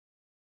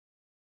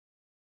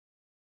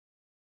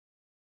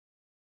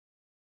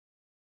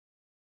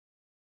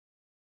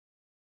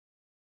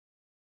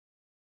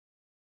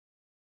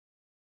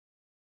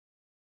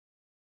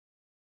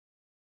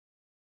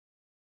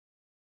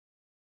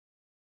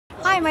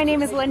Hi, my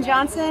name is Lynn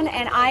Johnson,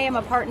 and I am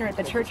a partner at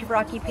the Church of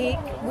Rocky Peak.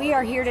 We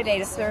are here today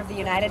to serve the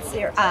United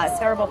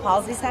Cerebral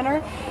Palsy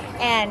Center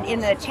and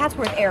in the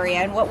Chatsworth area.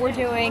 And what we're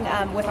doing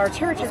with our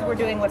church is we're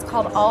doing what's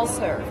called All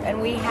Serve.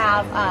 And we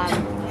have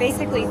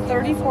basically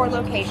 34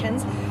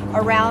 locations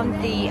around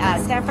the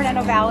San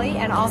Fernando Valley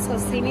and also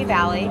Simi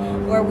Valley,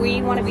 where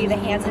we want to be the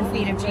hands and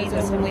feet of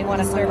Jesus and we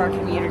want to serve our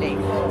community.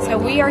 So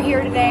we are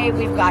here today.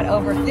 We've got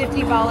over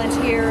 50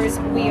 volunteers.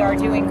 We are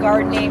doing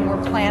gardening,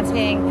 we're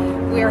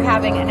planting, we are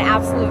having an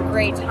absolute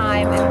great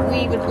time, and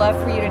we would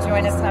love for you to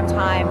join us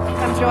sometime.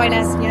 Come join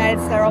us, United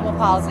Cerebral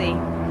Palsy.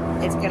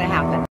 It's going to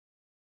happen.